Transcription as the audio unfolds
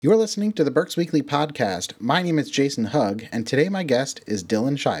You're listening to the Berks Weekly Podcast. My name is Jason Hugg, and today my guest is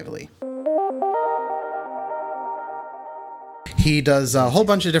Dylan Shively. He does a whole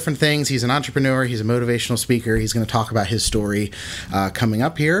bunch of different things. He's an entrepreneur. He's a motivational speaker. He's going to talk about his story coming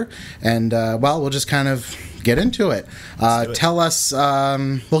up here. And, we'll just kind of get into it. Tell us,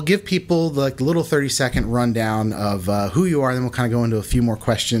 we'll give people the little 30-second rundown of who you are, then we'll kind of go into a few more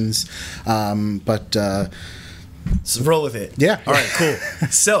questions. So roll with it. Yeah. All right, cool.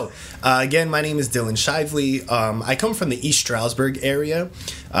 So, again, my name is Dylan Shively. I come from the East Stroudsburg area.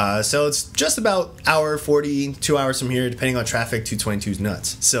 So it's just about hour 40, 2 hours from here, depending on traffic. 222 is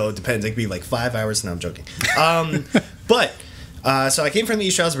nuts. So it depends. It could be like 5 hours. No, I'm joking. So I came from the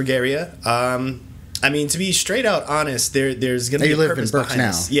East Stroudsburg area. To be straight out honest, there's going to be a purpose behind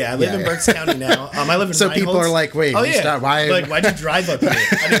this. Yeah, I live in Berks County now. I live in So Reinholds. People are like, wait, why'd you drive up here?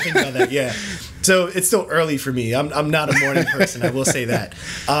 I didn't think about that, yeah. So it's still early for me. I'm not a morning person, I will say that.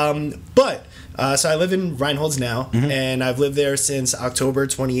 So I live in Reinholds now, and I've lived there since October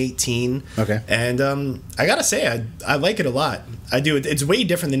 2018. Okay. And I gotta say, I like it a lot. I do. It's way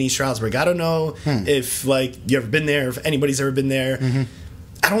different than East Stroudsburg. I don't know if you ever been there, if anybody's ever been there.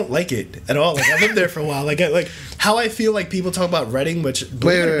 I don't like it at all. I lived there for a while. How I feel like people talk about Reading, which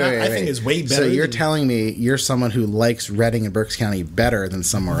I think is way better. So you're telling me you're someone who likes Reading and Berks County better than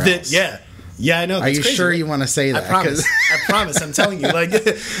somewhere else? Yeah, I know. Are you sure you want to say that? I promise. I'm telling you.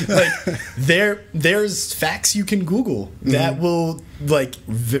 There's facts you can Google that will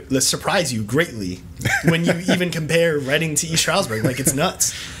surprise you greatly when you even compare Reading to East Stroudsburg. It's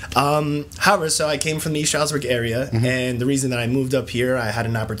nuts. However, so I came from the East Stroudsburg area, and the reason that I moved up here, I had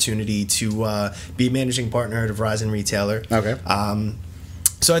an opportunity to be managing partner at a Verizon retailer. Okay.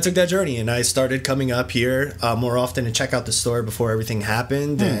 So I took that journey, and I started coming up here more often to check out the store before everything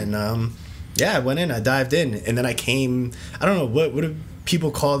happened, and I went in, I dived in, and then I came. I don't know what do people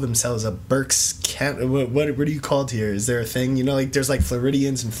call themselves, a Berks County? What are you called here? Is there a thing? There's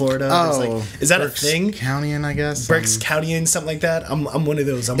Floridians in Florida. Is that Berks a thing? Countyan, I guess. Berks Countyan, something like that. I'm one of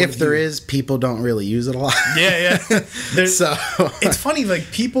those. If there is, people don't really use it a lot. Yeah. So it's funny.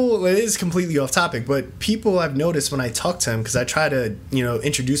 People. It is completely off topic, but people I've noticed when I talk to them, because I try to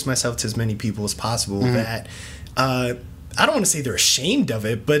introduce myself to as many people as possible, that. I don't want to say they're ashamed of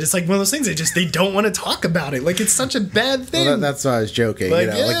it, but it's one of those things they don't want to talk about it. It's such a bad thing. Well, that's why I was joking.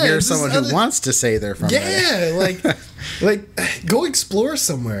 You're someone who wants to say they're from there. Go explore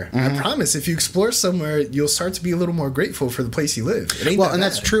somewhere. I promise, if you explore somewhere, you'll start to be a little more grateful for the place you live.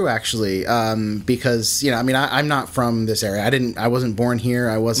 That's true actually, because I'm not from this area. I wasn't born here.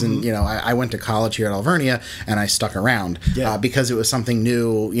 I wasn't. I went to college here at Alvernia, and I stuck around because it was something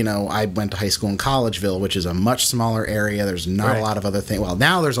new. I went to high school in Collegeville, which is a much smaller area. There's not a lot of other things. Well,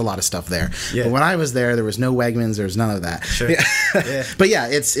 now there's a lot of stuff there. Yeah. But when I was there was no Wegmans. There was none of that. Sure. Yeah. But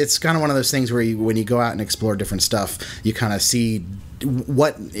it's kind of one of those things where when you go out and explore different stuff, you kind of see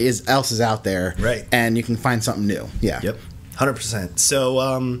what else is out there, right? And you can find something new. Yeah. Yep. 100%. So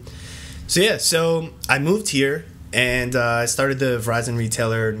I moved here. And I started the Verizon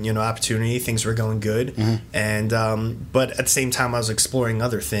retailer, opportunity. Things were going good, and but at the same time, I was exploring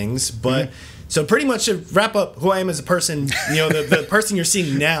other things. But so pretty much to wrap up who I am as a person, the person you're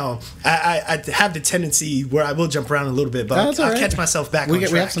seeing now, I have the tendency where I will jump around a little bit, but I'll catch myself back on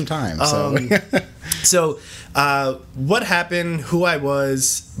track. We have some time. So what happened, who I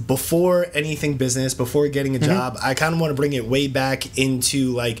was before anything business, before getting a job, I kind of want to bring it way back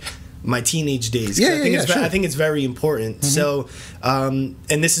into my teenage days. I think it's very important. So, and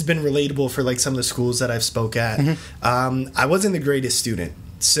this has been relatable for some of the schools that I've spoke at. I wasn't the greatest student.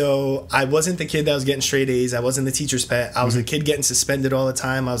 So I wasn't the kid that was getting straight A's. I wasn't the teacher's pet. I was the kid getting suspended all the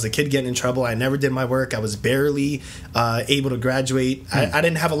time. I was the kid getting in trouble. I never did my work. I was barely able to graduate. I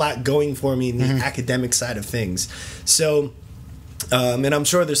didn't have a lot going for me in the academic side of things. So, and I'm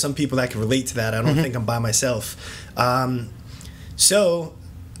sure there's some people that can relate to that. I don't think I'm by myself. So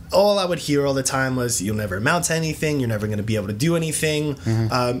all I would hear all the time was, you'll never amount to anything. You're never going to be able to do anything.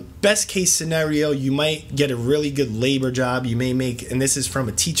 Best case scenario, you might get a really good labor job. You may make, and this is from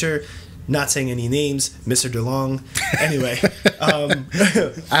a teacher, not saying any names, Mr. DeLong. Anyway.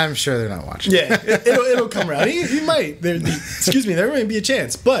 I'm sure they're not watching. Yeah, it'll come around. He might. There might be a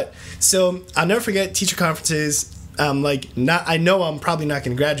chance. But, so, I'll never forget teacher conferences. I know I'm probably not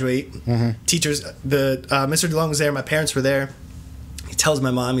going to graduate. Teachers, Mr. DeLong was there. My parents were there. He tells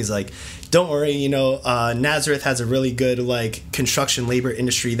my mom, he's like, don't worry, Nazareth has a really good construction labor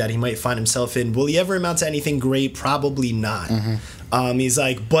industry that he might find himself in. Will he ever amount to anything great? Probably not. He's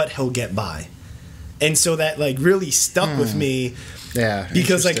like, but he'll get by. And so that really stuck with me. Yeah.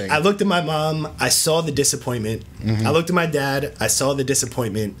 Because like I looked at my mom, I saw the disappointment. I looked at my dad, I saw the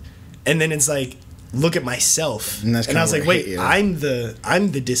disappointment. And then it's like, look at myself. And I was like, wait, I'm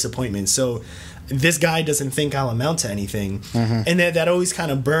the disappointment. So this guy doesn't think I'll amount to anything. And that always kind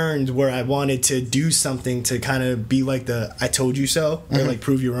of burned, where I wanted to do something to kind of be like the I told you so, or like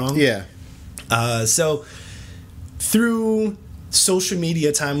prove you wrong. Yeah. So through social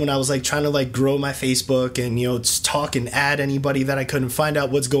media time, when I was like trying to like grow my Facebook and, you know, talk and add anybody that I couldn't, find out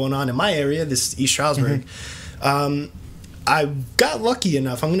what's going on in my area, this East Stroudsburg, I got lucky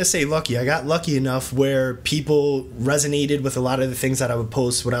enough. I'm going to say lucky. I got lucky enough where people resonated with a lot of the things that I would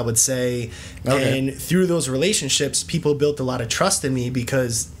post, what I would say. Okay. And through those relationships, people built a lot of trust in me,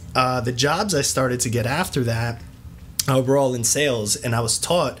 because the jobs I started to get after that were all in sales, and I was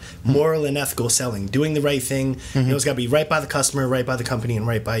taught moral and ethical selling, doing the right thing. You know, it's got to be right by the customer, right by the company, and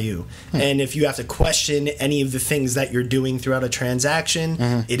right by you. And if you have to question any of the things that you're doing throughout a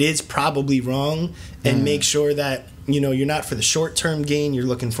transaction, it is probably wrong. And make sure that, you know, you're not for the short-term gain. You're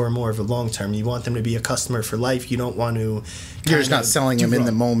looking for more of a long-term. You want them to be a customer for life. You don't want to... You're just not selling them in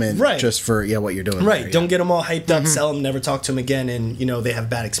the moment, just for what you're doing. Right. Don't get them all hyped up, sell them, never talk to them again, and, you know, they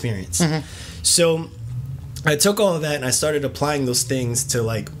have bad experience. So I took all of that and I started applying those things to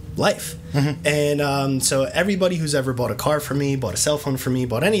like life. And so everybody who's ever bought a car from me, bought a cell phone from me,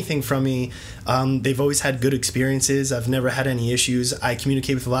 bought anything from me, they've always had good experiences. I've never had any issues. I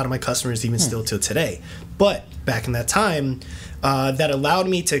communicate with a lot of my customers even still till today. But back in that time, that allowed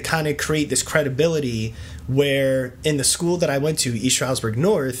me to kind of create this credibility, where in the school that I went to, East Stroudsburg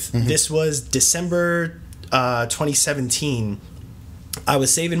North, this was December 2017. I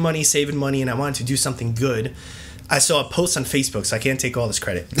was saving money, and I wanted to do something good. I saw a post on Facebook, so I can't take all this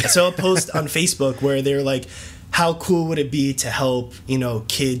credit. I saw a post on Facebook where they're like, how cool would it be to help, you know,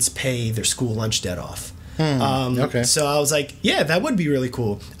 kids pay their school lunch debt off? Okay. So I was like, yeah, that would be really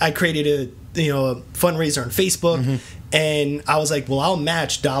cool. I created a fundraiser on Facebook, and I was like, well, I'll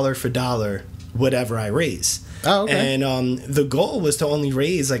match dollar for dollar whatever I raise. Oh, okay. And the goal was to only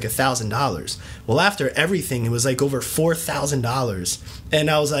raise like $1,000. Well, after everything, it was like over $4,000. And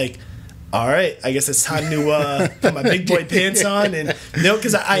I was like, all right, I guess it's time to put my big boy pants on. And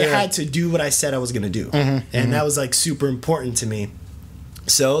because I had to do what I said I was going to do. And that was like super important to me.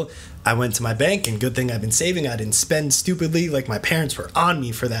 So I went to my bank, and good thing I've been saving. I didn't spend stupidly. Like, my parents were on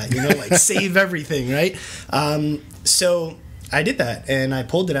me for that, you know, like save everything, right? So I did that, and I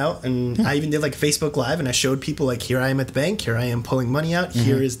pulled it out, and I even did like Facebook Live, and I showed people like, here I am at the bank, here I am pulling money out,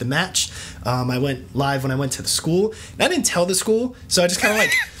 here is the match. I went live when I went to the school, and I didn't tell the school, so I just kind of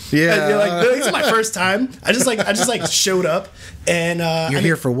like, this is my first time. I just showed up, and you're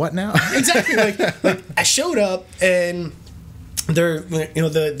here for what now? Exactly, like I showed up, and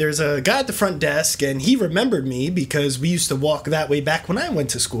there's a guy at the front desk, and he remembered me because we used to walk that way back when I went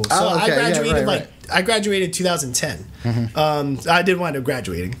to school. So I graduated I graduated 2010. I did wind up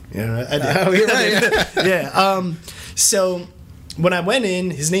graduating. You know, I did. Oh, you're right. Yeah. So when I went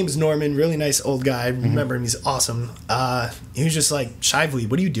in, his name is Norman, really nice old guy. I remember him. He's awesome. He was just like, Shively,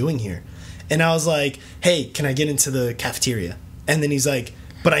 what are you doing here? And I was like, hey, can I get into the cafeteria? And then he's like,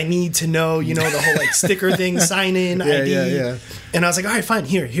 but I need to know, you know, the whole like sticker thing, sign in, ID. And I was like, all right, fine,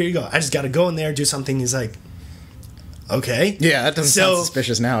 here you go. I just got to go in there, do something. He's like, okay. Yeah, that doesn't sound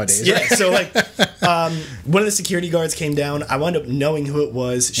suspicious nowadays. Yeah, so like one of the security guards came down. I wound up knowing who it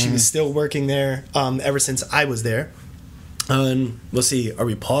was. She was still working there ever since I was there. We'll see. Are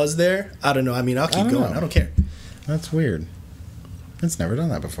we paused there? I don't know. I mean, I'll keep going. I don't care. That's weird. It's never done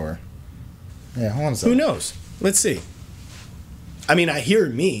that before. Yeah, hold on a second. Who knows? Let's see. I mean, I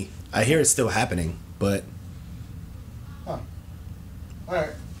hear it's still happening, but... Oh. All right.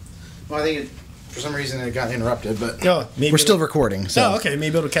 Well, I think for some reason it got interrupted, but maybe we're still recording. So. Oh, okay.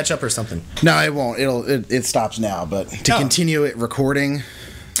 Maybe it'll catch up or something. No, it won't. It stops now, but to continue it recording...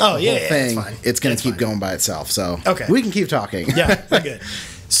 Oh, yeah, thing, that's fine. It's going to keep going by itself, so okay. We can keep talking. Yeah, we're good.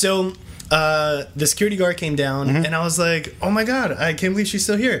 So... the security guard came down, and I was like, oh my God, I can't believe she's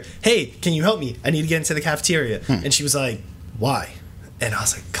still here. Hey, can you help me? I need to get into the cafeteria. And she was like, why? And I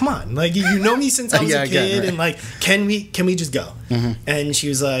was like, come on, like, you know me since I was a kid, and like, can we just go? And she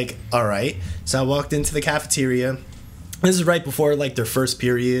was like, all right. So I walked into the cafeteria. This is right before like their first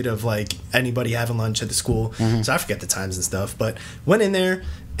period of like anybody having lunch at the school. So I forget the times and stuff, but went in there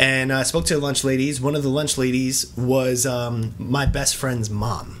and I spoke to the lunch ladies. One of the lunch ladies was my best friend's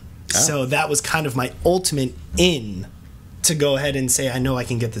mom. Oh. So that was kind of my ultimate in to go ahead and say, I know I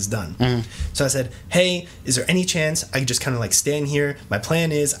can get this done. So I said, hey, is there any chance I could just kind of like stand here? My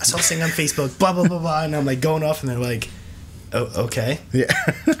plan is, I saw this thing on Facebook, blah, blah, blah, blah. And I'm like going off, and they're like, oh, okay. Yeah.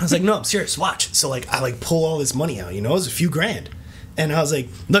 I was like, no, I'm serious, watch. So like, I like pull all this money out, you know, it was a few grand. And I was like,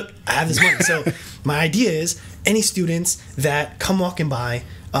 look, I have this money. So my idea is any students that come walking by,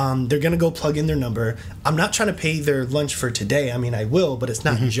 they're going to go plug in their number. I'm not trying to pay their lunch for today. I mean, I will, but it's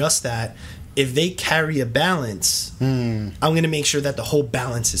not just that. If they carry a balance, I'm going to make sure that the whole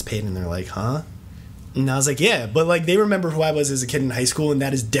balance is paid. And they're like, huh? And I was like, yeah, but like they remember who I was as a kid in high school, and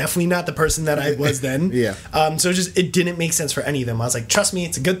that is definitely not the person that I was then. Yeah. So it didn't make sense for any of them. I was like, trust me,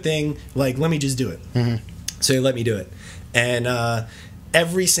 it's a good thing. Like, let me just do it. So they let me do it. And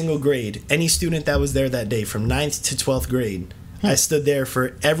every single grade, any student that was there that day from 9th to 12th grade, I stood there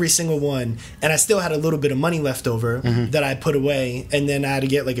for every single one, and I still had a little bit of money left over that I put away, and then I had to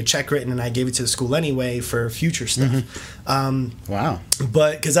get like a check written, and I gave it to the school anyway for future stuff. Wow.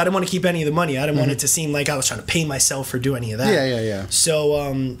 But because I didn't want to keep any of the money, I didn't want it to seem like I was trying to pay myself for doing any of that. Yeah.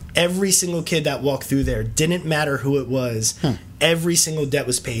 So every single kid that walked through there, didn't matter who it was, every single debt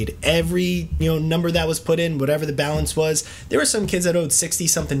was paid. Every number that was put in, whatever the balance was. There were some kids that owed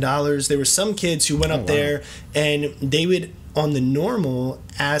 $60-something. There were some kids who went up there and they would, on the normal,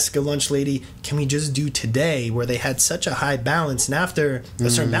 ask a lunch lady, can we just do today, where they had such a high balance, and after a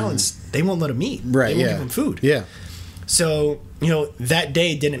certain balance, they won't let them eat. Right, they won't give them food. Yeah. So, that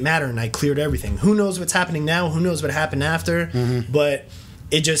day didn't matter, and I cleared everything. Who knows what's happening now? Who knows what happened after? But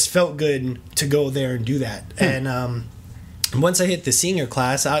it just felt good to go there and do that. And once I hit the senior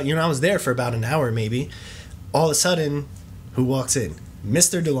class, I was there for about an hour maybe. All of a sudden, who walks in?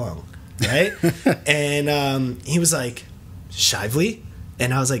 Mr. DeLong, right? And he was like, Shively?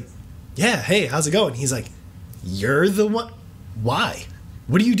 And I was like, yeah, hey, how's it going? He's like, you're the one? Why?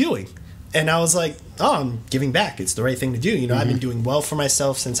 What are you doing? And I was like, oh, I'm giving back. It's the right thing to do. I've been doing well for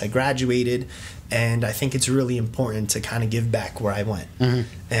myself since I graduated, and I think it's really important to kind of give back where I went.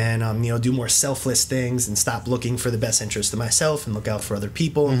 And, do more selfless things and stop looking for the best interest of myself and look out for other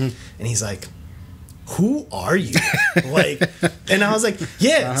people. And he's like, who are you? And I was like,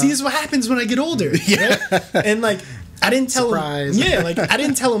 yeah, see, this is what happens when I get older. Right? And I didn't tell Surprise. him. Yeah, I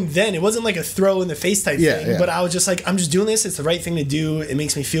didn't tell him then. It wasn't like a throw in the face type thing. Yeah. But I was just like, I'm just doing this. It's the right thing to do. It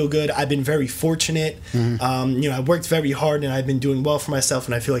makes me feel good. I've been very fortunate. I worked very hard, and I've been doing well for myself,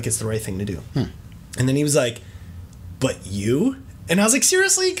 and I feel like it's the right thing to do. And then he was like, but you? And I was like,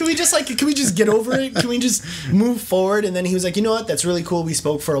 seriously? Can we just get over it? Can we just move forward? And then he was like, you know what? That's really cool. We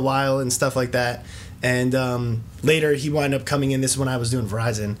spoke for a while and stuff like that. And later he wound up coming in. This is when I was doing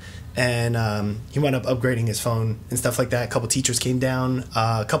Verizon. And he wound up upgrading his phone and stuff like that. A couple teachers came down.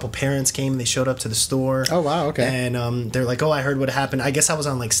 A couple parents came. They showed up to the store. Oh, wow. Okay. And they're like, oh, I heard what happened. I guess I was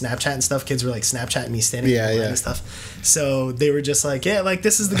on Snapchat and stuff. Kids were Snapchatting me standing there and stuff. So they were just like, yeah,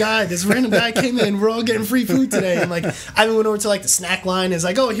 this is the guy. This random guy came in. We're all getting free food today. And I even went over to the snack line. Is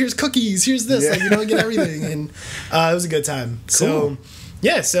like, oh, here's cookies. Here's this. Get everything. And it was a good time. Cool. So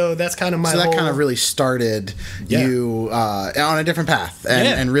yeah, so that's kind of my. So that kind of really started you on a different path,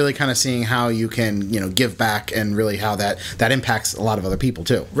 and really kind of seeing how you can give back, and really how that impacts a lot of other people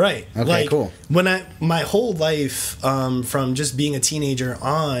too. Right. Okay. Cool. When my whole life, from just being a teenager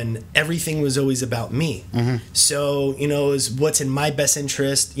on, everything was always about me. So is what's in my best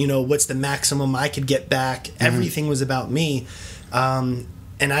interest. What's the maximum I could get back. Everything was about me.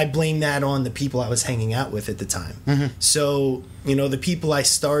 And I blame that on the people I was hanging out with at the time. So, the people I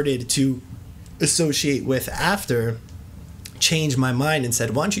started to associate with after changed my mind and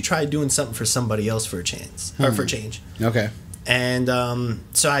said, why don't you try doing something for somebody else for a chance, or for change? Okay. And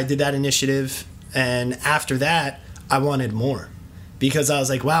so I did that initiative. And after that, I wanted more, because I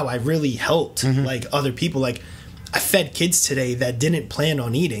was like, wow, I really helped other people. I fed kids today that didn't plan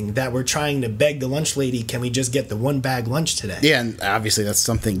on eating, that were trying to beg the lunch lady, can we just get the one bag lunch today? Yeah, and obviously that's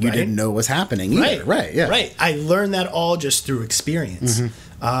something you didn't know was happening either. Right, yeah. Right. I learned that all just through experience.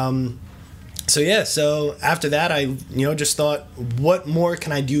 So after that, I just thought, what more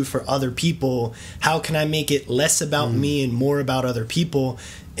can I do for other people? How can I make it less about me and more about other people?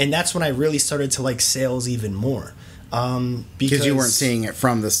 And that's when I really started to like sales even more. Because you weren't seeing it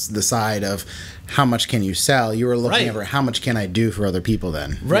from the side of how much can you sell. You were looking at how much can I do for other people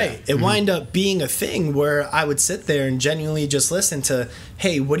then. Right. Yeah. It wind up being a thing where I would sit there and genuinely just listen to,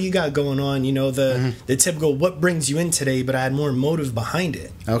 hey, what do you got going on? The typical, what brings you in today? But I had more motive behind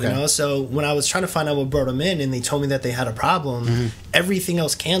it. Okay. So when I was trying to find out what brought them in, and they told me that they had a problem, everything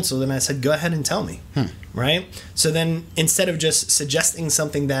else canceled. And I said, go ahead and tell me. Right. So then instead of just suggesting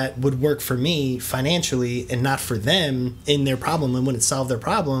something that would work for me financially and not for them in their problem and wouldn't solve their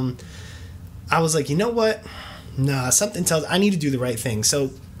problem, I was like, you know what? Nah, something tells I need to do the right thing. So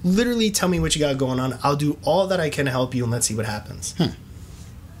literally tell me what you got going on. I'll do all that I can to help you, and let's see what happens.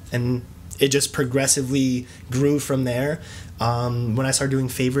 And it just progressively grew from there. When I started doing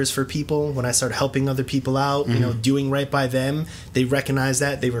favors for people, when I started helping other people out, doing right by them, they recognized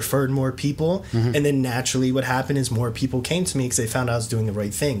that, they referred more people, and then naturally what happened is more people came to me because they found out I was doing the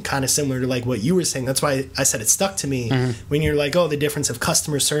right thing. Kind of similar to like what you were saying. That's why I said it stuck to me when you're like, oh, the difference of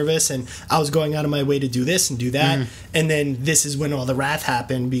customer service, and I was going out of my way to do this and do that, and then this is when all the wrath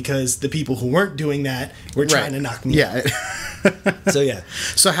happened because the people who weren't doing that were trying to knock me out.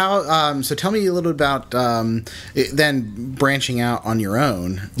 So how so tell me a little about then branching out on your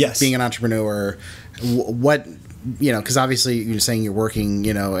own. Yes, being an entrepreneur. What, because obviously you're saying you're working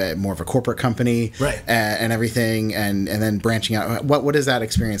at more of a corporate company, right, and everything, and then branching out. What is that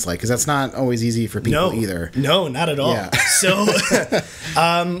experience like? Because that's not always easy for people either. No, not at all. So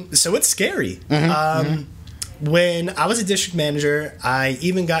so it's scary. When I was a district manager, I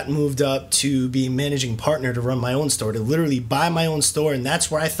even got moved up to be managing partner to run my own store, to literally buy my own store, and that's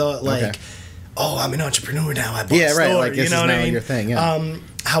where I thought oh, I'm an entrepreneur now. I bought a store. Like this is now your thing.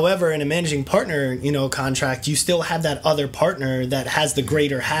 However, in a managing partner, contract, you still have that other partner that has the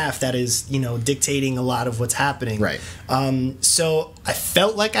greater half that is, dictating a lot of what's happening. Right. So I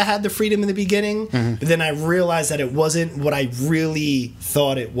felt like I had the freedom in the beginning, but then I realized that it wasn't what I really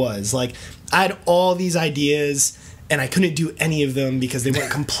thought it was. Like, I had all these ideas and I couldn't do any of them because they weren't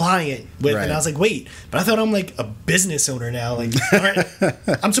compliant with. And I was like, wait, but I thought I'm like a business owner now. Like, all right,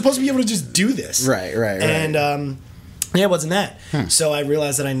 I'm supposed to be able to just do this. Right. And it wasn't that. So I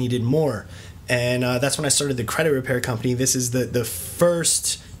realized that I needed more. And that's when I started the credit repair company. This is the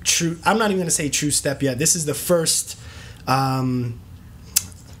first true, I'm not even going to say true step yet. This is the first avenue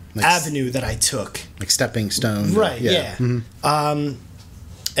that I took. Like stepping stone. Right, yeah.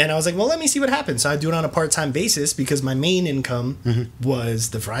 And I was like, well, let me see what happens. So I do it on a part-time basis because my main income was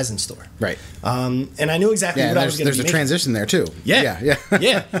the Verizon store. Right. And I knew exactly what I was going to do. There's a transition there, too. Yeah.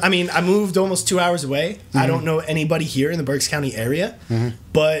 I mean, I moved almost 2 hours away. I don't know anybody here in the Berks County area,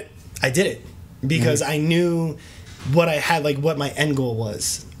 but I did it because I knew what I had, like what my end goal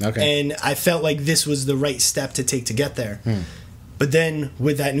was. Okay. And I felt like this was the right step to take to get there. But then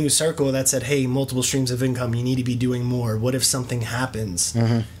with that new circle that said, hey, multiple streams of income, you need to be doing more. What if something happens?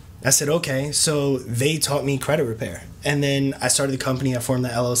 I said, okay. So they taught me credit repair. And then I started the company. I formed the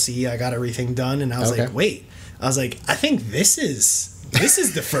LLC. I got everything done. And I was like, wait. I was like, I think this is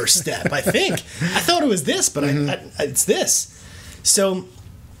the first step. I thought it was this, but it's this. So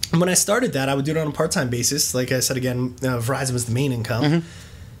when I started that, I would do it on a part-time basis. Like I said, again, Verizon was the main income.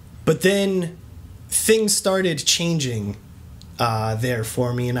 But then things started changing there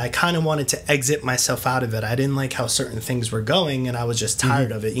for me, and I kind of wanted to exit myself out of it. I didn't like how certain things were going, and I was just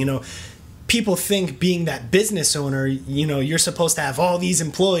tired of it. People think being that business owner, you're supposed to have all these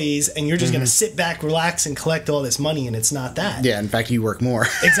employees, and you're just going to sit back, relax, and collect all this money, and it's not that. Yeah, in fact, you work more.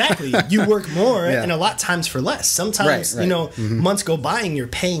 Exactly. You work more, and a lot of times for less. Sometimes, months go by, and you're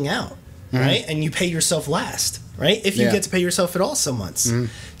paying out, right? And you pay yourself last, right? If you get to pay yourself at all some months.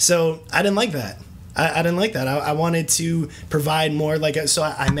 So I didn't like that. I didn't like that. I wanted to provide more. So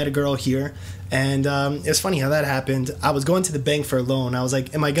I met a girl here, and it was funny how that happened. I was going to the bank for a loan. I was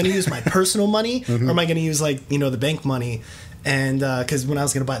like, am I going to use my personal money or am I going to use the bank money? And because when I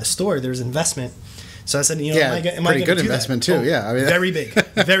was going to buy the store, there was investment. So I said, am I going to do good investment that? too. Yeah, I mean, very big. It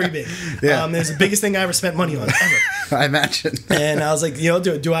was the biggest thing I ever spent money on ever. I imagine. And I was like,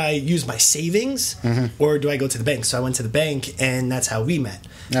 do I use my savings or do I go to the bank? So I went to the bank, and that's how we met.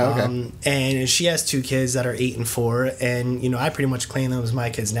 Oh, okay. And she has 2 kids that are 8 and 4, and I pretty much claim them as my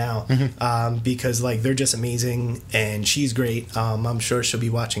kids now because they're just amazing, and she's great. I'm sure she'll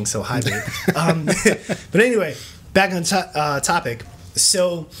be watching, so hi, babe. But anyway, back on topic.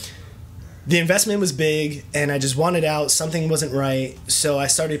 So the investment was big, and I just wanted out. Something wasn't right, so I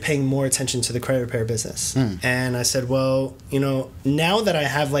started paying more attention to the credit repair business. And I said, well, now that I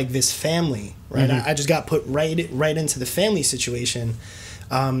have this family, right? I just got put right into the family situation.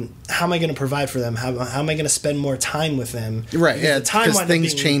 How am I going to provide for them? How am I going to spend more time with them? Right, yeah, because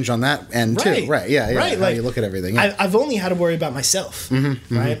things change on that end too. Right, yeah. Right, how you look at everything. Yeah. I've only had to worry about myself,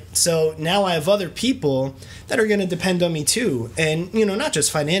 right? So now I have other people that are going to depend on me too. And, not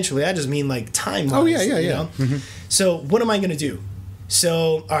just financially, I just mean time-wise. Oh, yeah. So what am I going to do?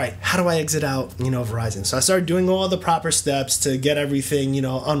 So, all right, how do I exit out, Verizon? So I started doing all the proper steps to get everything,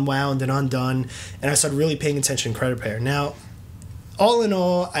 unwound and undone. And I started really paying attention to credit repair. Now, all in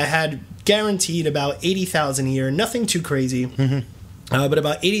all, I had guaranteed about $80,000 a year, nothing too crazy, but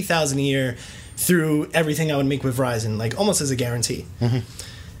about $80,000 a year through everything I would make with Verizon, almost as a guarantee.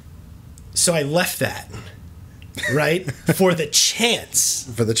 So I left that, right, for the chance,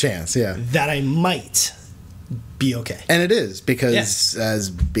 yeah, that I might be okay. And it is, because as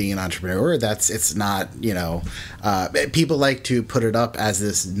being an entrepreneur, it's not, people like to put it up as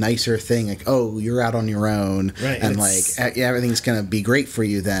this nicer thing, like, oh, you're out on your own, right, and like everything's going to be great for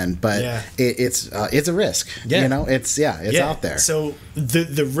you then, but it's a risk. It's out there. So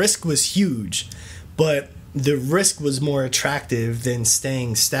the risk was huge, but the risk was more attractive than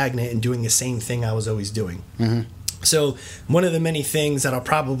staying stagnant and doing the same thing I was always doing. Mm-hmm. So one of the many things that I'll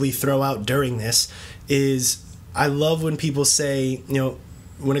probably throw out during this is, I love when people say,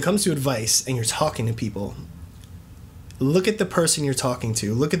 when it comes to advice and you're talking to people, look at the person you're talking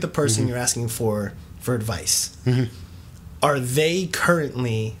to. Look at the person you're asking for advice. Mm-hmm. Are they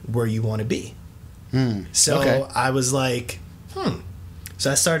currently where you want to be? So I was like,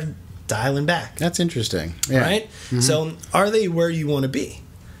 So I started dialing back. That's interesting. Yeah. Right? Mm-hmm. So are they where you want to be?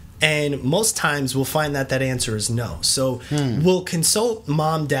 And most times we'll find that answer is no. So we'll consult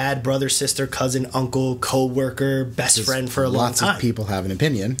mom, dad, brother, sister, cousin, uncle, co-worker, best friend for a long time. Lots of people have an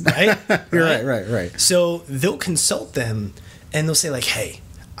opinion. Right? Right. So they'll consult them and they'll say like, hey,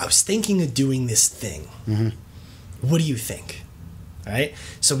 I was thinking of doing this thing. Mm-hmm. What do you think? All right?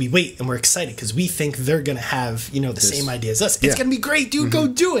 So we wait and we're excited because we think they're going to have, the same idea as us. It's going to be great, dude. Go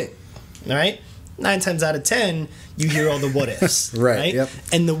do it. All right? 9 times out of 10, you hear all the what ifs, right? Yep.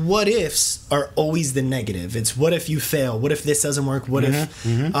 And the what ifs are always the negative. It's what if you fail? What if this doesn't work? What if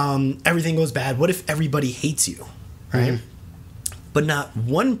everything goes bad? What if everybody hates you, right? But not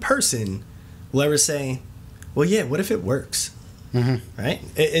one person will ever say, well, yeah, what if it works, right?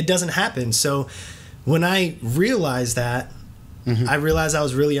 It doesn't happen. So when I realized that, I realized I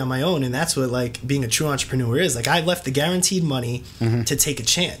was really on my own, and that's what like being a true entrepreneur is. Like, I left the guaranteed money to take a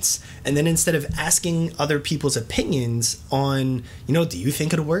chance, and then instead of asking other people's opinions on, do you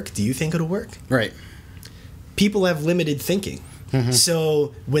think it'll work? Do you think it'll work? Right. People have limited thinking,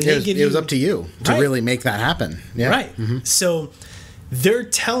 so when it was up to you to really make that happen. Yeah. Right. So they're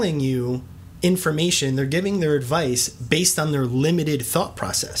telling you information, they're giving their advice based on their limited thought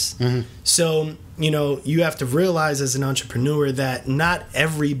process. So you have to realize as an entrepreneur that not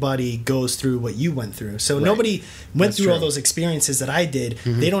everybody goes through what you went through. So nobody went through all those experiences that I did.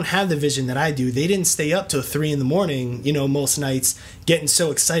 They don't have the vision that I do. They didn't stay up till 3 a.m, most nights, getting so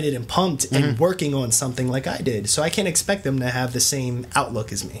excited and pumped and working on something like I did. So I can't expect them to have the same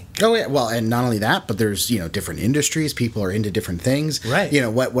outlook as me. Oh yeah, well, and not only that, but there's different industries. People are into different things. Right.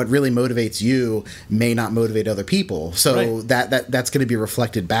 What really motivates you may not motivate other people. So that's going to be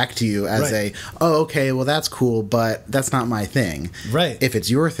reflected back to you as okay, well, that's cool, but that's not my thing. Right. If it's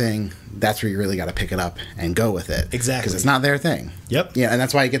your thing, that's where you really got to pick it up and go with it. Exactly. Because it's not their thing. Yep. Yeah, and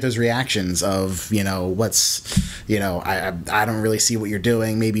that's why you get those reactions of, I don't really see what you're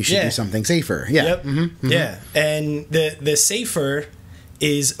doing. Maybe you should do something safer. Yeah. Yep. Yeah. And the safer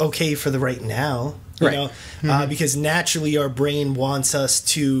is okay for the right now. Because naturally our brain wants us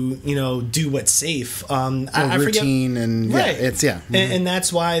to, do what's safe. I routine forget, and it's and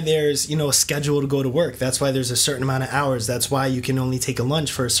that's why there's a schedule to go to work. That's why there's a certain amount of hours. That's why you can only take a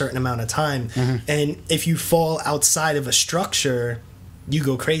lunch for a certain amount of time. And if you fall outside of a structure, you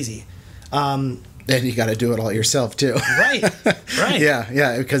go crazy. And you got to do it all yourself too. Right.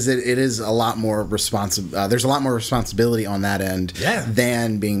 Yeah, because it is a lot more there's a lot more responsibility on that end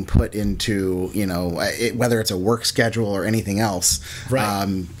than being put into, whether it's a work schedule or anything else.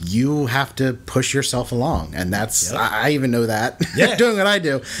 Right. You have to push yourself along, and that's I even know that doing what I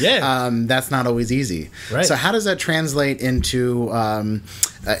do. That's not always easy. Right. So how does that translate into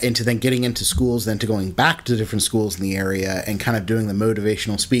then getting into schools, then to going back to different schools in the area and kind of doing the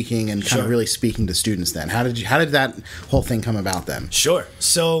motivational speaking and kind of really speaking to students then? How did that whole thing come about then? Sure.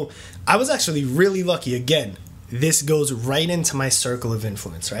 So I was actually really lucky. Again, this goes right into my circle of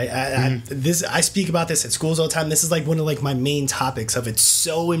influence, right? I speak about this at schools all the time. This is like one of like my main topics of it's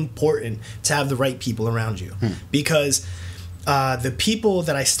so important to have the right people around you because the people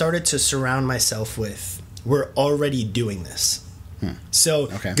that I started to surround myself with were already doing this. So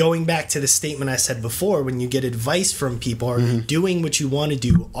going back to the statement I said before, when you get advice from people, are they doing what you want to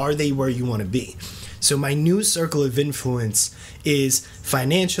do? Are they where you want to be? So my new circle of influence is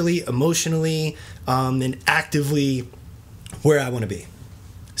financially, emotionally, and actively where I want to be.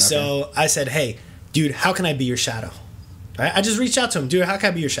 So I said, hey, dude, how can I be your shadow? Right? I just reached out to him, dude, how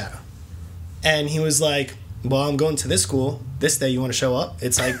can I be your shadow? And he was like, well, I'm going to this school this day. You want to show up?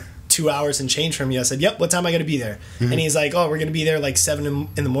 It's like 2 hours and change from you. I said, yep, what time am I going to be there? And he's like, oh, we're going to be there like 7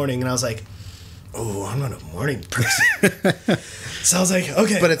 in the morning. And I was like, oh, I'm not a morning person. So I was like,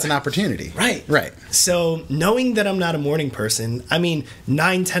 okay. But it's an opportunity. Right. So knowing that I'm not a morning person,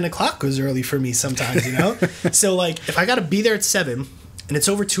 9, 10 o'clock goes early for me sometimes, So like if I got to be there at 7 and it's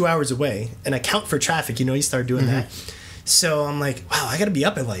over 2 hours away, and I count for traffic. You start doing that. So I'm like, wow, I got to be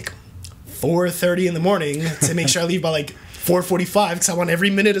up at like 4:30 in the morning to make sure I leave by like 4:45 because I want every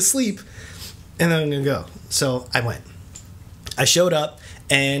minute of sleep, and then I'm gonna go. So I went. I showed up,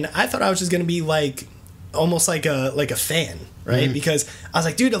 and I thought I was just gonna be like almost like a fan, right? Because I was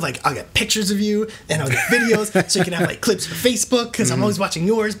like, dude, I'll get pictures of you and I'll get videos so you can have like clips for Facebook because I'm always watching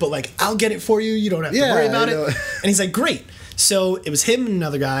yours, but like I'll get it for you. You don't have to worry about it. And he's like, great. So it was him and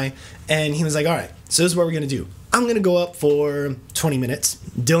another guy, and he was like, all right, so this is what we're gonna do. I'm going to go up for 20 minutes.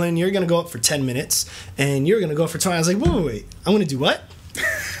 Dylan, you're going to go up for 10 minutes. And you're going to go up for 20. I was like, wait. I'm going to do what?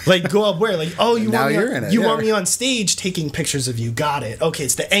 Like, go up where? Like, oh, you want me on stage taking pictures of you. Got it. Okay,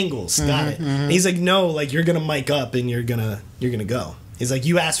 it's the angles. Got it. And he's like, no, like, you're going to mic up and you're going to go. He's like,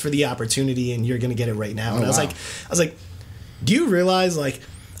 you asked for the opportunity and you're going to get it right now. And I was like, do you realize, like,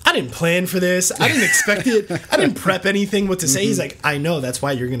 I didn't plan for this. I didn't expect it. I didn't prep anything what to say. He's like, I know. That's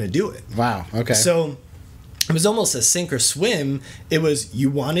why you're going to do it. Wow. Okay. So it was almost a sink or swim. It was, you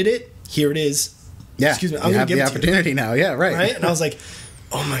wanted it, here it is. Yeah, excuse me, I'm going to give it to you. You have the opportunity now. Yeah, right. And I was like,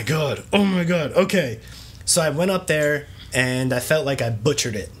 oh my god, okay. So I went up there and I felt like I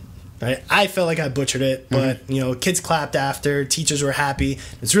butchered it. Right? I felt like I butchered it, but kids clapped after, teachers were happy.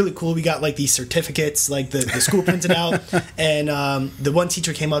 It's really cool. We got like these certificates, like the school printed out, and the one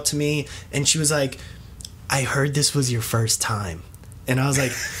teacher came up to me and she was like, I heard this was your first time. And I was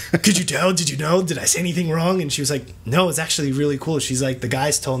like, could you tell? Did you know? Did I say anything wrong? And she was like, no, it's actually really cool. She's like, the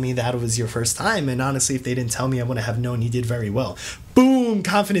guys told me that it was your first time. And honestly, if they didn't tell me, I wouldn't have known you did very well. Boom,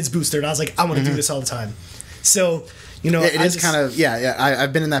 confidence booster. And I was like, I want to do this all the time. So, it is kind of,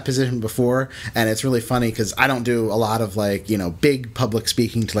 I've been in that position before, and it's really funny because I don't do a lot of big public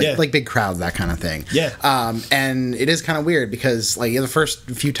speaking to like big crowds, that kind of thing. Yeah. And it is kind of weird because the first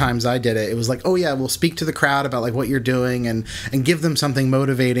few times I did it was like, oh yeah, we'll speak to the crowd about like what you're doing and give them something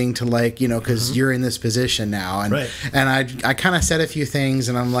motivating to because you're in this position now. And and I kind of said a few things,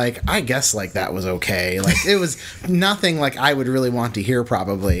 and I'm like, I guess like that was okay. Like it was nothing like I would really want to hear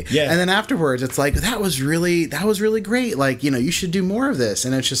probably. Yeah. And then afterwards, it's like that was really great. Like, you should do more of this.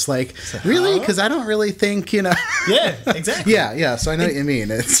 And it's just like, really? Because I don't really think, Yeah, exactly. Yeah. So I know what you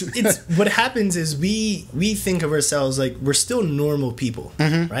mean. It's what happens is we think of ourselves like we're still normal people,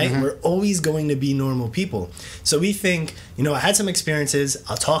 right? We're always going to be normal people. So we think, I had some experiences,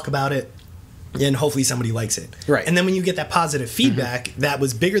 I'll talk about it, and hopefully somebody likes it. Right. And then when you get that positive feedback that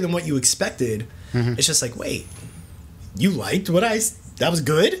was bigger than what you expected, it's just like, wait, you liked that was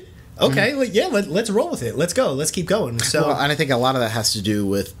good? Okay, let's roll with it. Let's go. Let's keep going. So, and I think a lot of that has to do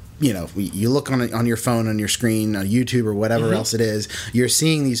with you look on your phone, on your screen, on YouTube or whatever else it is. You're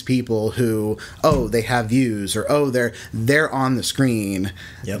seeing these people who, they have views, or they're on the screen.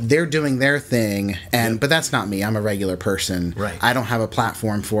 Yep. They're doing their thing, but that's not me. I'm a regular person. Right. I don't have a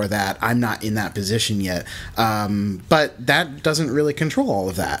platform for that. I'm not in that position yet. But that doesn't really control all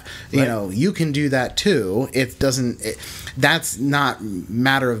of that. Right. You can do that too. It doesn't. That's not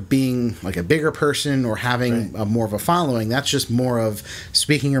matter of being like a bigger person or having more of a following. That's just more of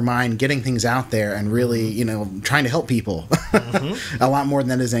speaking your mind, getting things out there, and really, trying to help people a lot more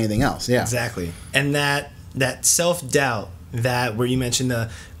than that is anything else. Yeah, exactly. And that self-doubt, that where you mentioned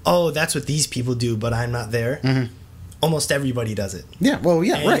that's what these people do, but I'm not there. Almost everybody does it. Yeah. Well,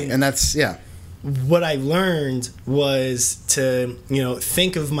 yeah. Right. And that's what I learned was to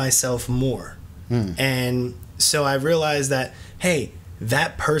think of myself more. And so I realized that, hey,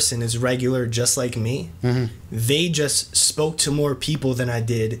 that person is regular just like me. They just spoke to more people than I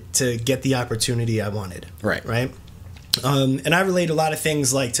did to get the opportunity I wanted. Right. And I relate a lot of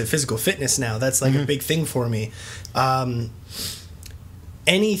things like to physical fitness now. That's like a big thing for me.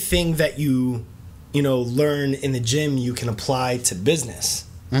 Anything that you learn in the gym, you can apply to business.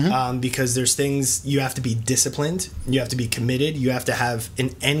 Because there's things you have to be disciplined, you have to be committed, you have to have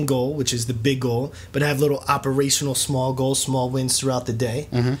an end goal, which is the big goal, but have little operational small goals, small wins throughout the day.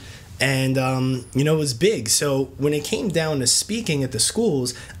 And it was big. So when it came down to speaking at the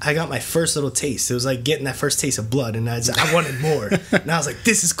schools, I got my first little taste. It was like getting that first taste of blood, and I wanted more. And I was like,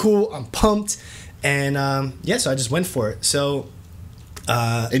 this is cool, I'm pumped. And so I just went for it. So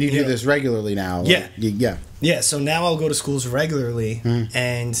and you do this regularly now. Yeah, so now I'll go to schools regularly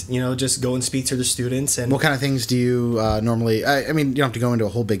and, just go and speak to the students. And what kind of things do you normally, I mean, you don't have to go into a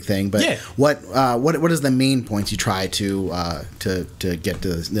whole big thing, but what is the main points you try to get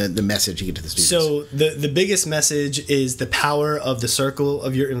to the message you get to the students? So the biggest message is the power of the circle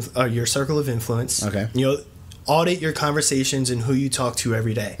of your circle of influence. Okay. audit your conversations and who you talk to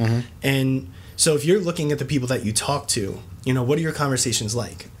every day. And so if you're looking at the people that you talk to, you know, what are your conversations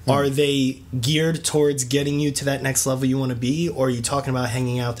like? Are they geared towards getting you to that next level you want to be, or are you talking about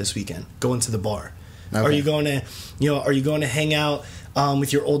hanging out this weekend, going to the bar? Okay. Are you going to hang out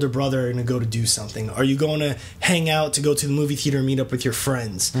with your older brother and go to do something? Are you going to hang out to go to the movie theater and meet up with your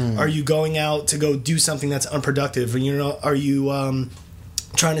friends? Are you going out to go do something that's unproductive? Or, you know, are you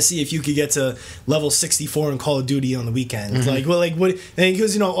trying to see if you could get to level 64 in Call of Duty on the weekend? Like, well, like what?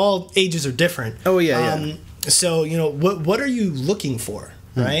 Because, you know, all ages are different. Oh yeah. So, you know, what are you looking for,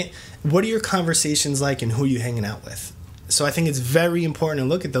 right? What are your conversations like, and who are you hanging out with? So I think it's very important to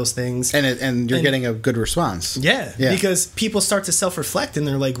look at those things. And you're getting a good response. Yeah, because people start to self-reflect and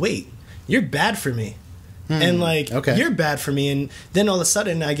they're like, wait, you're bad for me. And like, you're bad for me. And then all of a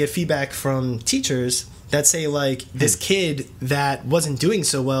sudden I get feedback from teachers that say like, this kid that wasn't doing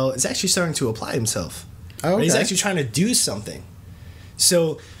so well is actually starting to apply himself. Oh, okay. He's actually trying to do something.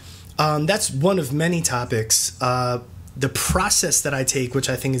 So that's one of many topics. The process that I take, which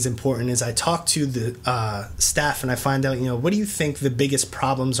I think is important, is I talk to the staff and I find out, you know, what do you think the biggest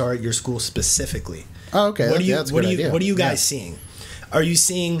problems are at your school specifically? Oh, okay. What are you guys seeing? Are you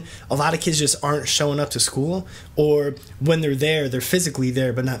seeing a lot of kids just aren't showing up to school, or when they're there, they're physically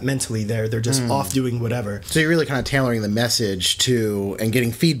there but not mentally there? They're just off doing whatever. So you're really kind of tailoring the message to and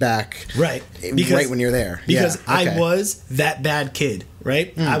getting feedback right when you're there. Because I was that bad kid,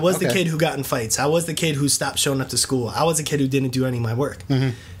 right? I was the kid who got in fights. I was the kid who stopped showing up to school. I was the kid who didn't do any of my work.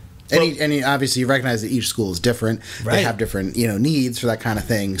 And obviously you recognize that each school is different. Right. They have different, you know, needs for that kind of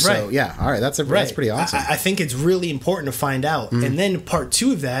thing. So yeah, all right, that's pretty awesome. I think it's really important to find out. And then part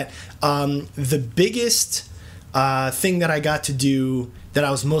two of that, the biggest thing that I got to do that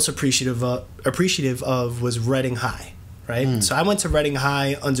I was most appreciative of was Reading High. Right. So I went to Reading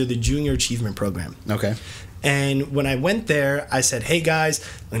High under the Junior Achievement Program. Okay. And when I went there, I said, "Hey guys,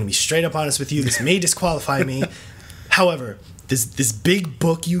 I'm going to be straight up honest with you. This may disqualify me. However, this big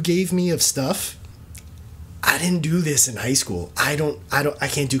book you gave me of stuff, I didn't do this in high school. I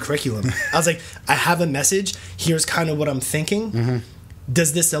can't do curriculum." I was like, I have a message. Here's kind of what I'm thinking.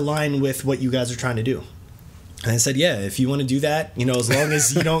 Does this align with what you guys are trying to do? And I said, yeah, if you want to do that, you know, as long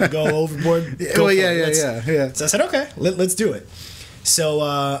as you don't go overboard. So I said, okay, let's do it. So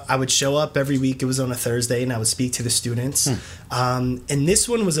I would show up every week. It was on a Thursday, and I would speak to the students. And this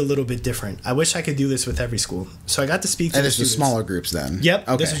one was a little bit different. I wish I could do this with every school. So I got to speak to the students. And this was smaller groups then? Yep.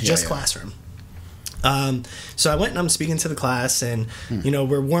 Okay. This was just classroom. So I went and I'm speaking to the class, and, you know,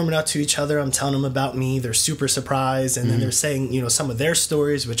 we're warming up to each other. I'm telling them about me. They're super surprised. And then they're saying, you know, some of their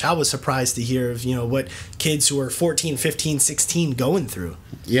stories, which I was surprised to hear of, you know, what kids who are 14, 15, 16 going through.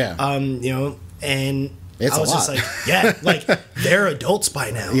 Yeah. You know, and I was just like, yeah, like they're adults by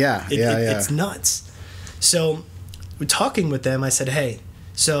now. It's nuts. So we're talking with them. I said, hey,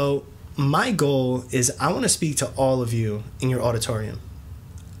 so my goal is I want to speak to all of you in your auditorium.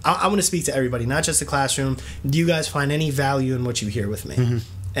 I want to speak to everybody, not just the classroom. Do you guys find any value in what you hear with me?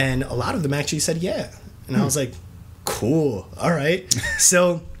 And a lot of them actually said, yeah. And I was like, cool. All right.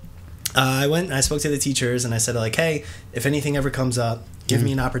 So I went and I spoke to the teachers and I said, like, hey, if anything ever comes up, give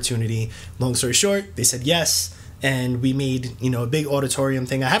me an opportunity. Long story short, they said yes. And we made, you know, a big auditorium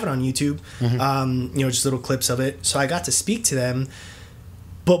thing. I have it on YouTube, you know, just little clips of it. So I got to speak to them.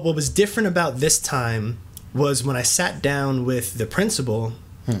 But what was different about this time was when I sat down with the principal,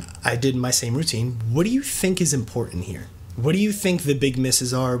 I did my same routine. What do you think is important here? What do you think the big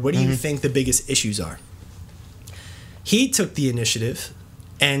misses are? What do you think the biggest issues are? He took the initiative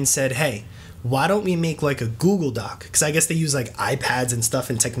and said, hey, why don't we make like a Google Doc? Because I guess they use like iPads and stuff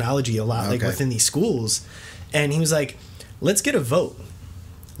and technology a lot, like within these schools. And he was like, let's get a vote.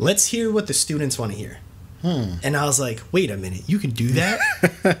 Let's hear what the students want to hear. And I was like, wait a minute, you can do that?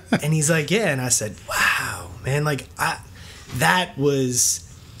 And he's like, yeah. And I said, wow, man, like that was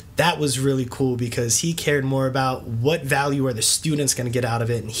really cool, because he cared more about what value are the students going to get out of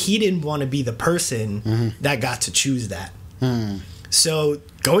it, and he didn't want to be the person that got to choose that. So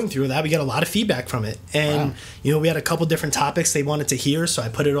going through that, we got a lot of feedback from it, and you know, we had a couple different topics they wanted to hear, so I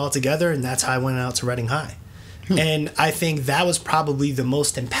put it all together, and that's how I went out to Reading High. And I think that was probably the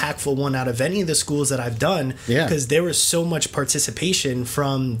most impactful one out of any of the schools that I've done, because there was so much participation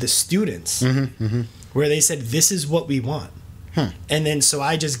from the students where they said, this is what we want. And then so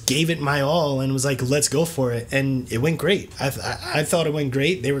I just gave it my all and was like, let's go for it. And it went great. I thought it went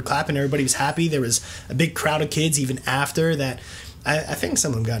great. They were clapping. Everybody was happy. There was a big crowd of kids even after that. I think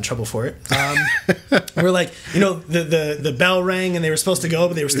some of them got in trouble for it. We're like, the bell rang and they were supposed to go,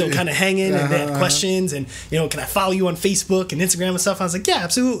 but they were still kind of hanging and they had questions and, can I follow you on Facebook and Instagram and stuff? I was like, yeah,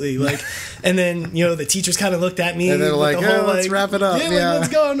 absolutely. Like, and then, the teachers kind of looked at me and they're like, the whole, let's wrap it up. Yeah, like, let's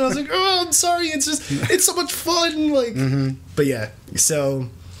go. And I was like, oh, I'm sorry. It's so much fun. Like, but yeah, so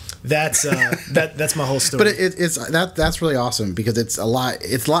that's my whole story. But that's really awesome because it's a lot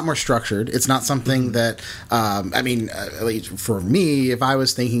more structured. It's not something that at least for me, if I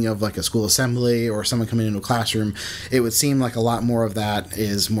was thinking of like a school assembly or someone coming into a classroom, it would seem like a lot more of that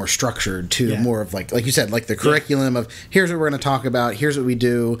is more structured to more of like you said, like the curriculum of here's what we're going to talk about, here's what we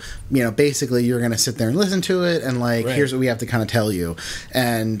do. Basically you're going to sit there and listen to it, and like here's what we have to kind of tell you.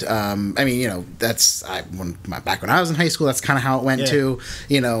 And that's back when I was in high school, that's kind of how it went too.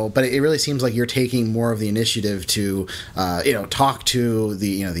 But it really seems like you're taking more of the initiative to, talk to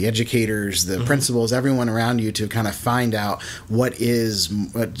the educators, the principals, everyone around you to kind of find out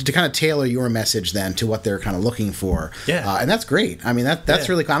to kind of tailor your message then to what they're kind of looking for. Yeah. And that's great. I mean, that's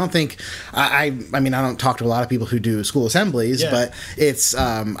really cool. I don't think, I don't talk to a lot of people who do school assemblies, but it's,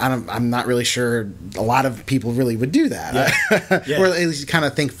 I'm not really sure a lot of people really would do that. Or at least kind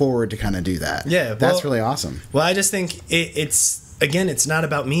of think forward to kind of do that. Yeah. That's really awesome. Well, I just think it's not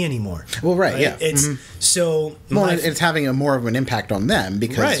about me anymore. Well, right? Yeah. It's so. Well, it's having a more of an impact on them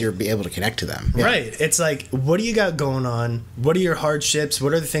because you're able to connect to them. Yeah. Right. It's like, what do you got going on? What are your hardships?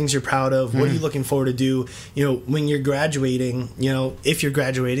 What are the things you're proud of? What are you looking forward to do? When you're graduating. If you're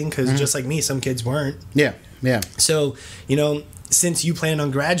graduating, because just like me, some kids weren't. Yeah. Yeah. So since you plan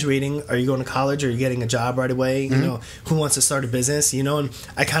on graduating, are you going to college? Are you getting a job right away? Who wants to start a business? And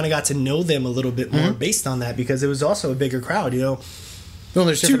I kind of got to know them a little bit more based on that because it was also a bigger crowd. Well,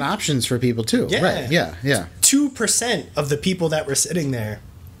 there's different options for people too. Yeah. Right. Yeah. Yeah. 2% of the people that were sitting there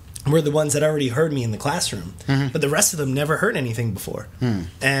were the ones that already heard me in the classroom, but the rest of them never heard anything before.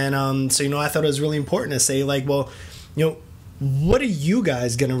 And so I thought it was really important to say like, well, what are you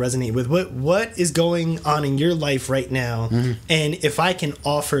guys going to resonate with? What is going on in your life right now? And if I can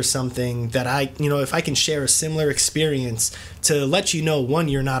offer something that if I can share a similar experience to let one,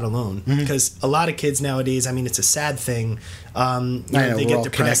 you're not alone. Because a lot of kids nowadays, it's a sad thing. They get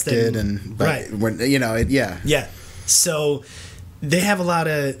depressed Yeah. So they have a lot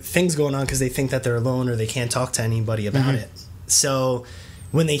of things going on because they think that they're alone or they can't talk to anybody about it. So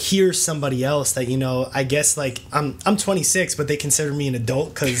when they hear somebody else that I guess like I'm 26, but they consider me an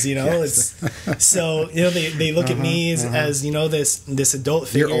adult because it's so they look at me as this adult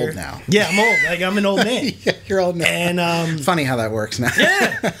figure. You're old now. Yeah, I'm old. Like I'm an old man. Yeah, you're old now. And funny how that works now.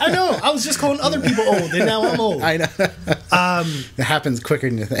 Yeah, I know. I was just calling other people old, and now I'm old. I know. It happens quicker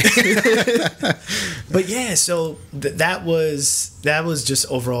than you think. But yeah, so that was just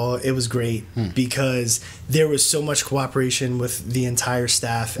overall, it was great because there was so much cooperation with the entire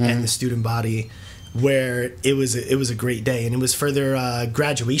staff and the student body, where it was a great day, and it was for their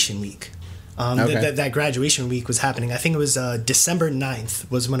graduation week. That graduation week was happening. I think it was December 9th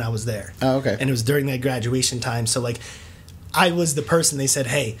was when I was there. Oh, okay. And it was during that graduation time. So like, I was the person they said,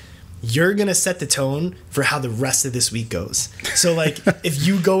 hey, you're going to set the tone for how the rest of this week goes. So like, if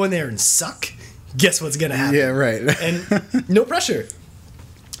you go in there and suck, guess what's going to happen? Yeah, right. And no pressure.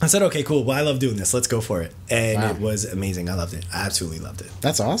 I said, okay, cool. Well, I love doing this. Let's go for it. And it was amazing. I loved it. I absolutely loved it.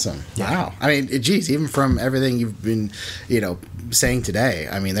 That's awesome. Yeah. Wow. I mean, geez, even from everything you've been, saying today,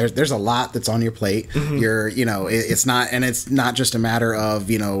 I mean, there's a lot that's on your plate. You're, it's not just a matter of,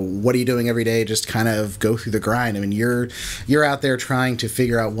 what are you doing every day? Just kind of go through the grind. I mean, you're out there trying to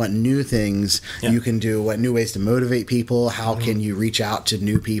figure out what new things you can do, what new ways to motivate people. How can you reach out to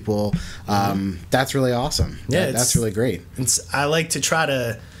new people? That's really awesome. Yeah. That's really great. I like to try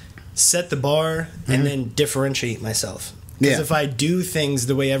to set the bar and then differentiate myself. Because if I do things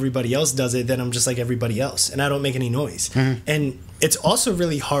the way everybody else does it, then I'm just like everybody else, and I don't make any noise. And it's also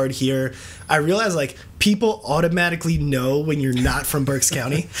really hard here. I realize like people automatically know when you're not from Berks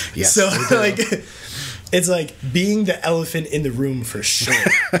County. Yes, so like it's like being the elephant in the room for sure.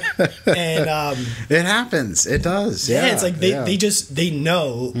 And it happens. It does. Yeah, it's like they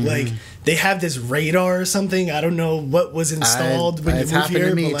know like they have this radar or something. I don't know what was installed when you move here.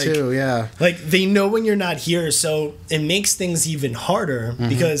 To me but like, too, yeah. Like they know when you're not here, so it makes things even harder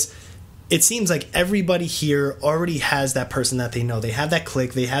because it seems like everybody here already has that person that they know. They have that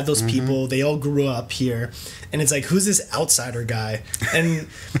clique. They have those people. They all grew up here. And it's like, who's this outsider guy? And,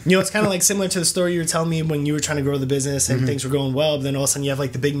 it's kind of like similar to the story you were telling me when you were trying to grow the business and things were going well. But then all of a sudden you have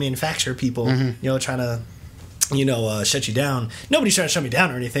like the big manufacturer people, trying to, shut you down. Nobody's trying to shut me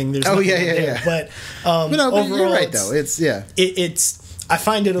down or anything. There's yeah. But overall, you're right though. I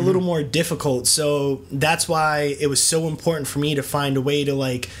find it a little more difficult. So that's why it was so important for me to find a way to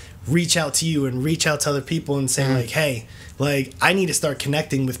like reach out to you and reach out to other people and say like, hey, like I need to start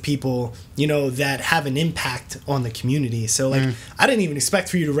connecting with people, you know, that have an impact on the community. So like I didn't even expect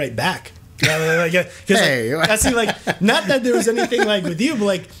for you to write back. Like, hey. I see, like, not that there was anything like with you, but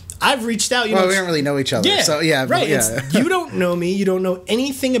like I've reached out. You know, we don't really know each other. Yeah, so yeah, right. Yeah. You don't know me. You don't know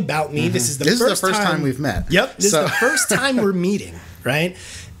anything about me. This is the first time we've met. Yep. This is the first time we're meeting, right?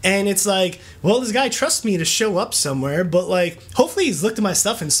 And it's like, well, this guy trusts me to show up somewhere, but like, hopefully he's looked at my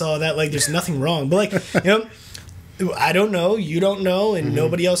stuff and saw that like there's nothing wrong. But like, you know, I don't know, you don't know, and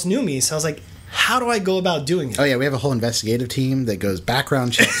nobody else knew me. So I was like, how do I go about doing it? Oh yeah, we have a whole investigative team that goes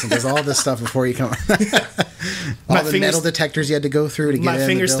background checks and does all this stuff before you come. All the metal detectors you had to go through to get in. My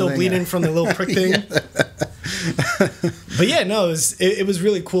finger's still bleeding from the little prick thing. But yeah, no, it was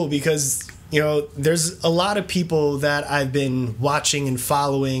really cool because, you know, there's a lot of people that I've been watching and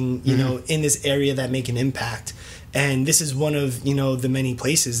following, you know, in this area that make an impact. And this is one of, you know, the many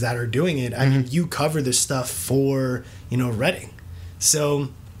places that are doing it. I mean, you cover this stuff for, you know, Reading.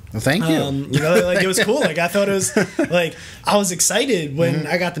 So... Well, thank you. You know, like it was cool. Like I thought it was like I was excited when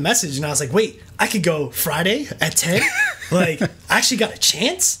I got the message, and I was like, "Wait, I could go Friday at 10? Like, I actually got a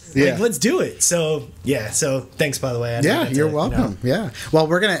chance. Like, let's do it." So yeah. So thanks, by the way. You're welcome. You know. Yeah. Well,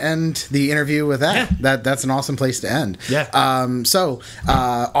 we're gonna end the interview with that. Yeah. That's an awesome place to end. Yeah. So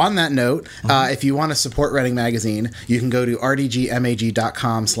on that note, if you want to support Reading Magazine, you can go to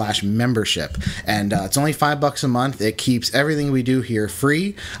rdgmag.com/membership, and it's only $5 a month. It keeps everything we do here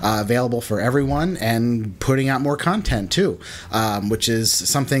free. Available for everyone, and putting out more content too, which is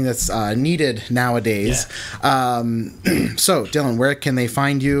something that's needed nowadays. Yeah. So, Dylan, where can they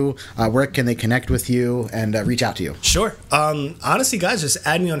find you? Where can they connect with you and reach out to you? Sure. Honestly, guys, just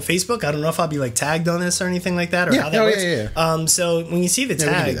add me on Facebook. I don't know if I'll be like tagged on this or anything like that, or how that works. Yeah. So when you see the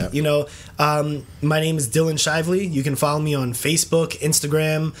tag, you know, my name is Dylan Shively. You can follow me on Facebook,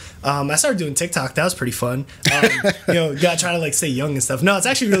 Instagram. I started doing TikTok. That was pretty fun. You know, gotta try to like stay young and stuff. No, it's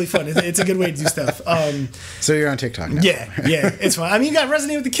actually really fun. It's a good way to do stuff. So you're on TikTok now? Yeah, it's fun. I mean, you got to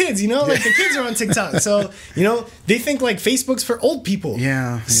resonate with the kids, you know? Like, the kids are on TikTok. So, you know, they think, like, Facebook's for old people.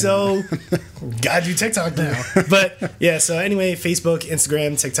 Yeah. So, gotta do TikTok now. But, yeah, so anyway, Facebook,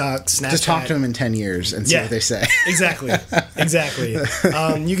 Instagram, TikTok, Snapchat. Just talk to them in 10 years and see what they say. Exactly. You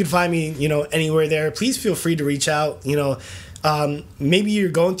can find me, you know, anywhere there. Please feel free to reach out, you know. Maybe you're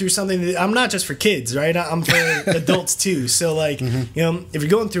going through something I'm not just for kids, right? I'm for adults too. So like, you know, if you're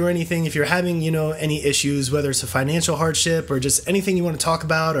going through anything, if you're having, you know, any issues, whether it's a financial hardship or just anything you want to talk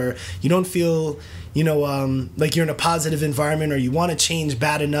about, or you don't feel, you know, like you're in a positive environment, or you want to change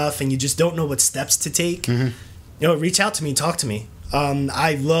bad enough and you just don't know what steps to take, you know, reach out to me, talk to me.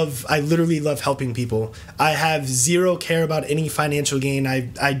 I literally love helping people. I have zero care about any financial gain.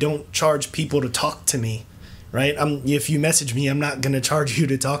 I don't charge people to talk to me. Right? If you message me, I'm not gonna charge you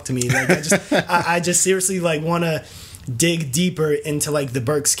to talk to me. Like I just seriously like want to dig deeper into like the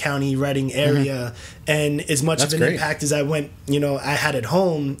Berks County, Reading area, and as much of an impact as I had at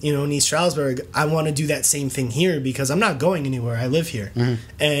home, you know, in East Stroudsburg, I want to do that same thing here because I'm not going anywhere. I live here,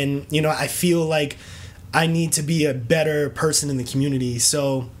 and you know, I feel like I need to be a better person in the community.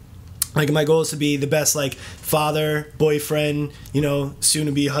 So. Like, my goal is to be the best, like, father, boyfriend, you know,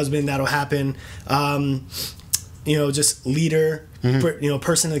 soon-to-be husband. That'll happen. You know, just leader, you know,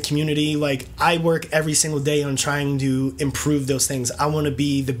 person in the community. Like, I work every single day on trying to improve those things. I want to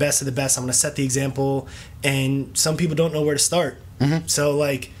be the best of the best. I want to set the example. And some people don't know where to start. So,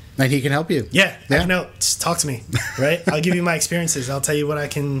 like... And he can help you. Yeah, I can help. Just talk to me, right? I'll give you my experiences. I'll tell you what I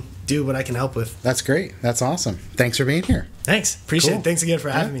can do, what I can help with. That's great. That's awesome. Thanks for being here. Thanks. Appreciate it. Thanks again for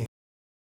having me.